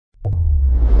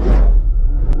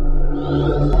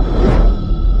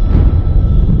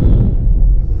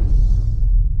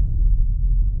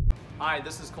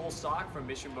Cole Stock from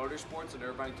Mission Motorsports in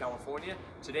Irvine, California.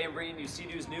 Today I'm bringing you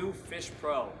Sea-Doo's new Fish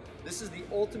Pro. This is the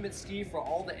ultimate ski for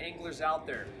all the anglers out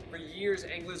there. For years,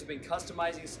 anglers have been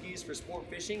customizing skis for sport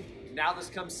fishing. Now this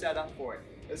comes set up for it.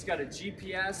 It's got a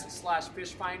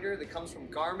GPS/fish finder that comes from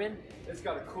Garmin. It's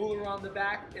got a cooler on the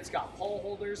back. It's got pole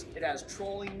holders. It has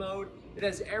trolling mode. It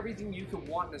has everything you could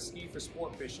want in a ski for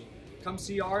sport fishing. Come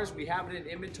see ours. We have it in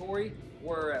inventory.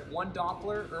 We're at 1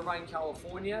 Doppler, Irvine,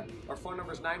 California. Our phone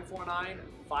number is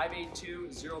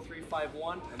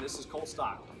 949-582-0351, and this is Cole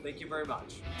Stock. Thank you very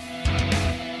much.